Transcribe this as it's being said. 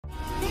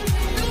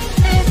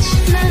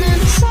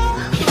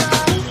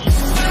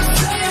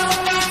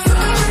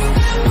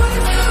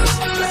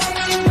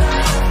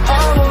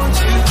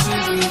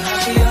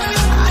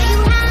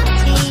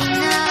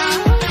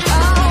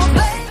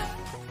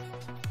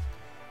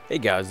Hey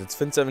guys, it's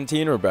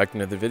Fin17, we're back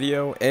in another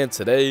video, and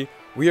today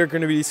we are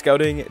going to be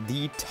scouting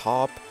the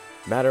top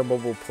Madden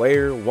Mobile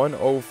player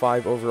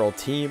 105 overall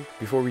team.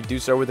 Before we do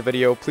start with the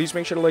video, please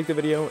make sure to like the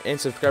video and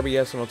subscribe if you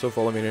guys, and also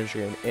follow me on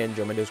Instagram and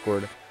join my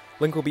Discord.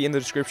 Link will be in the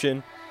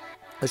description.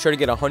 Let's try to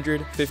get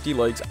 150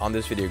 likes on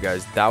this video,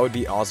 guys. That would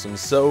be awesome.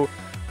 So,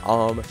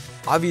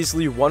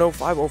 obviously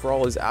 105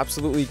 overall is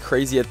absolutely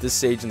crazy at this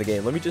stage in the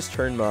game. Let me just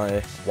turn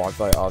my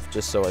Wi-Fi off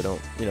just so I don't,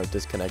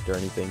 disconnect or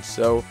anything.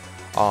 So,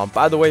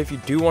 by the way, if you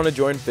do want to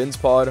join Finn's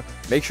Pod,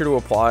 make sure to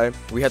apply.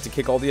 We had to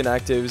kick all the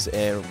inactives,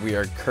 and we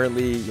are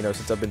currently,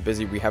 since I've been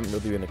busy, we haven't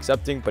really been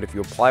accepting. But if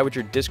you apply with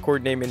your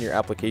Discord name in your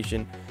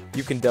application,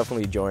 you can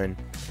definitely join.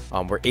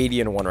 We're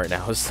 80-1 right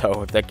now,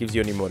 so if that gives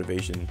you any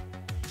motivation.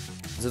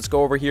 So let's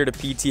go over here to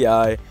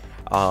PTI,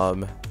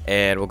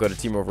 and we'll go to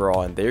team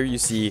overall, and there you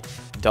see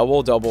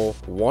double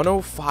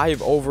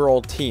 105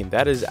 overall team.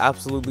 That is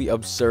absolutely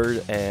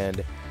absurd,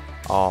 and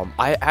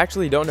I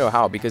actually don't know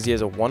how, because he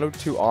has a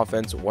 102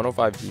 offense,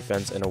 105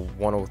 defense, and a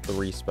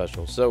 103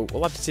 special. So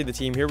we'll have to see the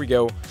team. Here we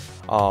go.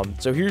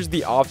 So here's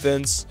the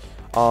offense.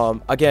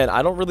 Again,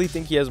 I don't really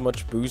think he has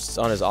much boosts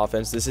on his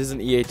offense. This is an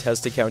EA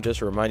test account, just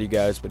to remind you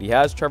guys, but he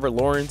has Trevor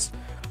Lawrence.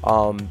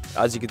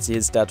 As you can see,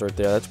 his stats right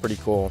there. That's pretty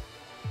cool.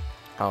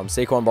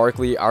 Saquon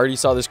Barkley, I already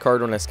saw this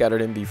card when I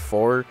scouted him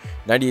before.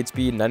 98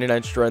 speed,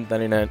 99 strength,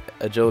 99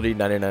 agility,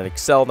 99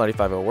 excel,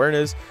 95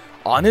 awareness.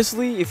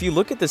 Honestly, if you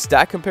look at the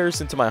stat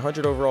comparison to my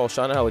 100 overall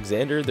Shaun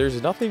Alexander,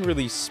 there's nothing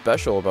really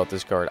special about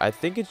this card. I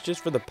think it's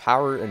just for the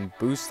power and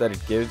boost that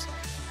it gives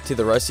to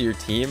the rest of your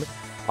team.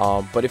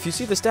 But if you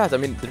see the stats, I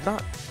mean, they're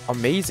not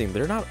amazing.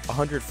 They're not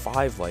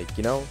 105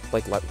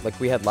 like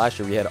we had last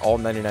year. We had all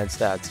 99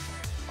 stats.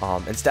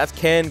 And stats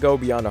can go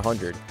beyond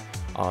 100.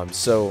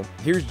 So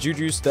here's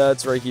Juju's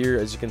stats right here.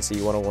 As you can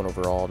see, 101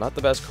 overall. Not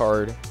the best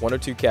card.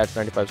 102 catch,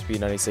 95 speed,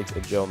 96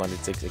 agile,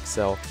 96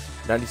 excel,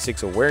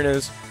 96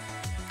 awareness.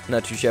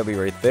 Not too shabby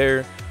right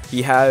there.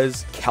 He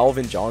has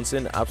Calvin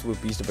Johnson,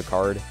 absolute beast of a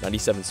card,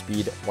 97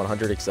 speed,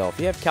 100 excel. If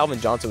you have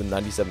Calvin Johnson with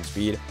 97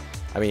 speed,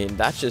 I mean,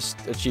 that's just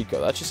a cheat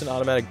code. That's just an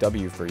automatic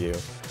W for you.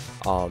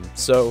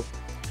 So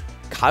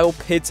Kyle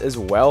Pitts as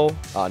well,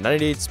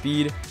 98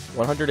 speed,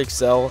 100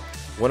 excel,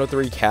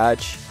 103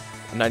 catch,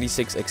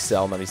 96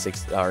 excel,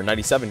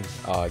 97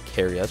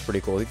 carry. That's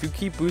pretty cool. If you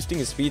keep boosting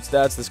his speed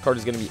stats, this card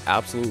is going to be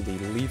absolutely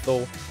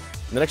lethal.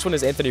 The next one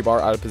is Anthony Barr,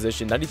 out of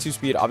position, 92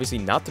 speed. Obviously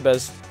not the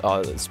best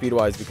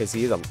speed-wise, because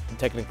he is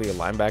technically a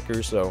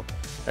linebacker. So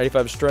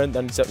 95 strength,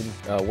 97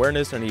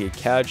 awareness, 98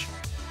 catch,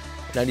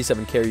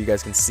 97 carry. You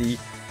guys can see,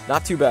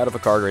 not too bad of a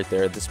card right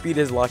there. The speed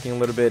is lacking a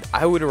little bit.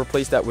 I would have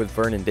replaced that with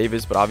Vernon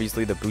Davis, but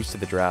obviously the boost to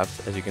the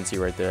draft, as you can see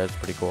right there, that's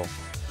pretty cool.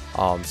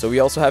 So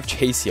we also have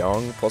Chase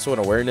Young, +1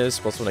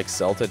 awareness, +1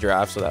 excel to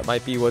draft. So that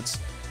might be what's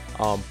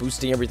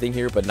boosting everything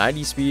here. But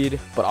 90 speed,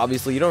 but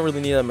obviously you don't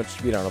really need that much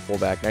speed on a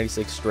fullback.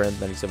 96 strength,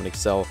 97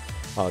 excel.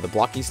 The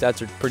blocking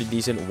stats are pretty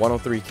decent.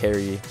 103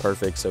 carry,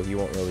 perfect, so he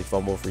won't really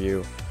fumble for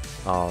you.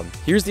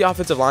 Here's the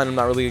offensive line. I'm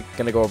not really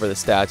going to go over the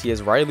stats. He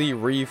has Riley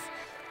Reef,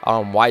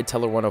 Wyatt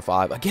Teller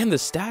 105. Again, the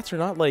stats are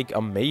not like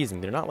amazing.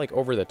 They're not like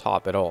over the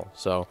top at all.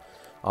 So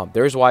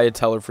there's Wyatt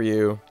Teller for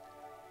you.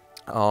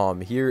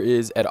 Here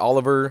is Ed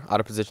Oliver, out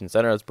of position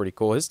center. That's pretty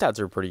cool. His stats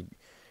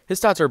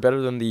are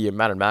better than the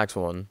Madden Max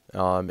one.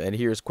 And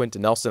here's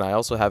Quentin Nelson. I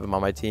also have him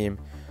on my team.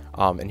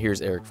 And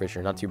here's Eric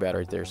Fisher. Not too bad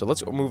right there. So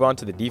let's move on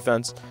to the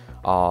defense.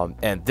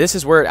 And this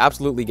is where it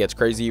absolutely gets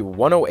crazy.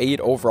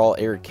 108 overall,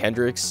 Eric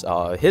Kendricks.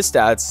 His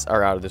stats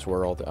are out of this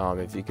world.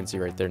 If you can see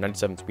right there,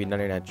 97 speed,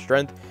 99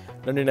 strength,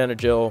 99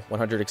 agile,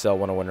 100 excel,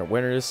 101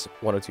 awareness,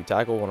 102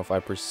 tackle,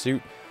 105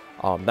 pursuit,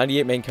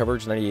 98 main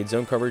coverage, 98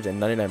 zone coverage, and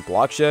 99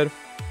 block shed.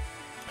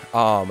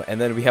 And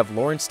then we have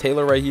Lawrence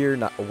Taylor right here,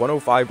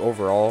 105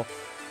 overall.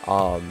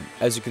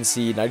 As you can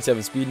see,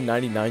 97 speed,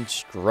 99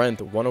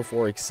 strength,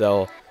 104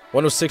 excel,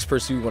 106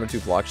 pursuit, 102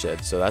 block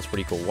shed. So that's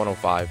pretty cool.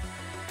 105.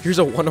 Here's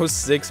a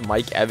 106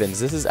 Mike Evans.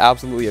 This is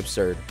absolutely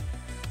absurd.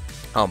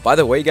 By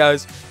the way,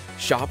 guys,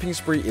 Shopping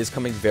Spree is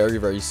coming very,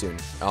 very soon.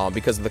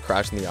 Because of the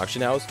crash in the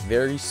auction house,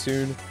 very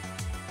soon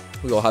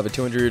we will have a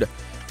 200.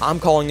 I'm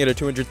calling it a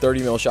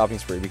 230 mil Shopping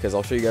Spree, because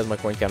I'll show you guys my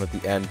coin count at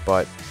the end.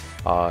 But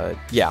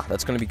yeah,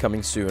 that's going to be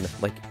coming soon,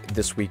 like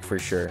this week for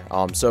sure.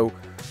 So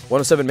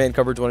 107 man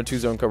coverage, 102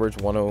 zone coverage,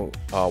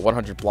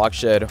 100 block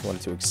shed,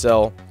 102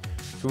 excel.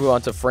 So we move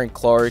on to Frank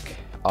Clark.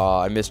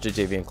 I missed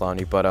Jadeveon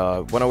Clowney, but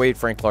 108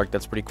 Frank Clark,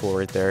 that's pretty cool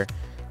right there.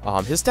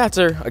 His stats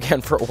are,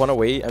 again, for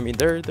 108, I mean,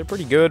 they're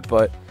pretty good,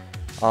 but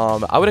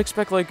I would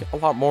expect like a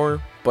lot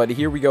more. But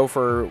here we go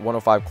for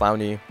 105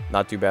 Clowney,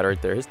 not too bad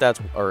right there. His stats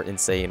are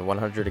insane.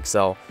 100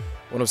 excel,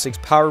 106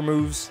 power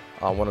moves,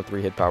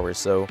 103 hit power.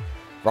 So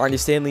Ronnie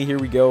Stanley, here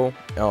we go.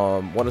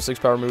 106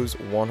 power moves,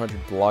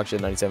 100 block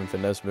shed, 97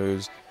 finesse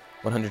moves,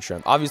 100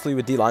 strength. Obviously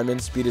with D lineman,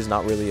 speed is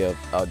not really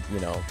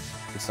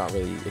it's not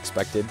really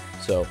expected.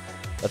 So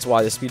That's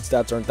why the speed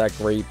stats aren't that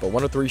great, but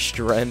 103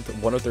 strength,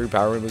 103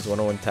 power moves,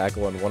 101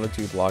 tackle, and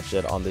 102 block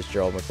shed on this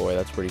Gerald McCoy.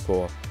 That's pretty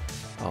cool.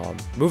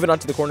 Moving on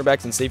to the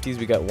cornerbacks and safeties,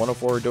 we got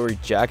 104 Dory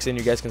Jackson.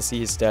 You guys can see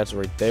his stats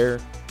right there.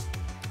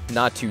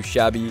 Not too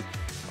shabby.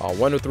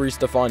 103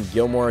 Stephon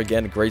Gilmore,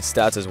 again, great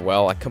stats as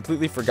well. I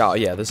completely forgot.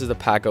 Yeah, this is the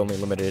pack only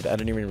limited. I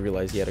didn't even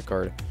realize he had a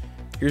card.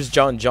 Here's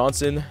John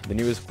Johnson, the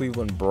newest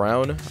Cleveland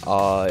Brown,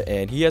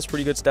 and he has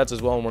pretty good stats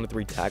as well.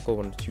 103 tackle,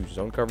 102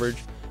 zone coverage,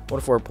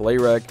 104 play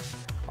rec.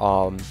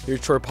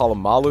 Here's Troy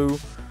Polamalu,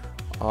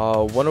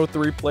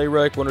 103 play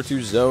rec,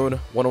 102 zone,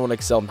 101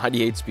 excel,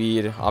 98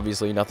 speed.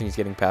 Obviously, nothing's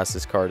getting past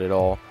this card at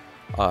all.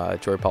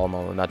 Troy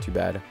Polamalu, not too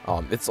bad.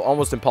 It's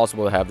almost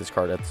impossible to have this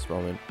card at this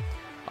moment.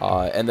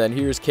 And then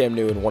here's Cam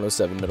Newton,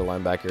 107 middle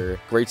linebacker.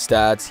 Great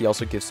stats. He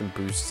also gives some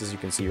boosts, as you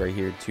can see right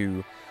here,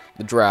 to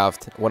the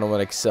draft.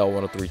 101 excel,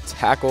 103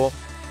 tackle.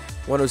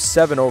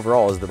 107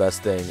 overall is the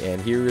best thing.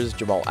 And here's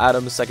Jamal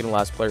Adams, second to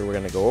last player we're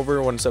going to go over.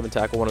 107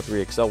 tackle,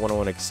 103 excel,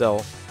 101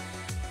 excel.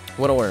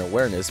 101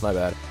 awareness, my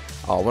bad.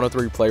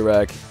 103 play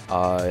rec.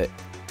 And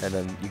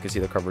then you can see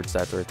the coverage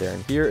stats right there.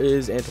 And here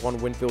is Antoine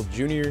Winfield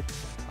Jr.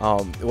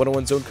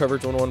 101 zone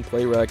coverage, 101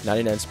 play rec,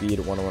 99 speed,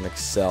 101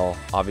 excel.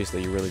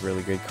 Obviously, a really,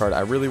 really great card. I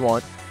really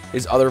want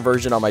his other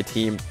version on my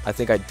team. I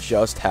think I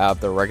just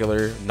have the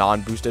regular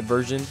non-boosted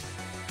version.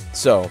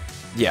 So,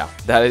 yeah,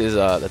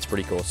 that's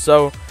pretty cool.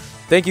 So,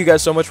 thank you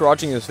guys so much for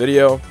watching this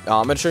video.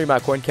 I'm going to show you my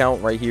coin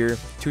count right here.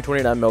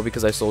 229 mil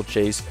because I sold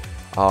Chase.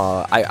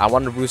 I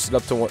wanted to boost it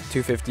up to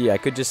 250. I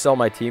could just sell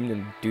my team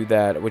and do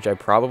that, which I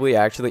probably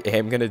actually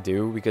am going to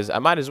do because I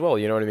might as well,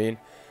 you know what I mean?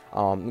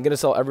 I'm going to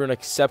sell everyone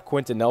except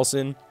Quentin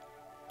Nelson,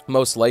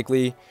 most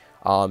likely.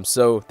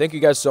 So, thank you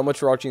guys so much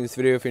for watching this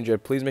video. If you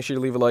enjoyed, please make sure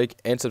to leave a like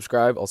and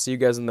subscribe. I'll see you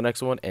guys in the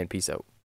next one, and peace out.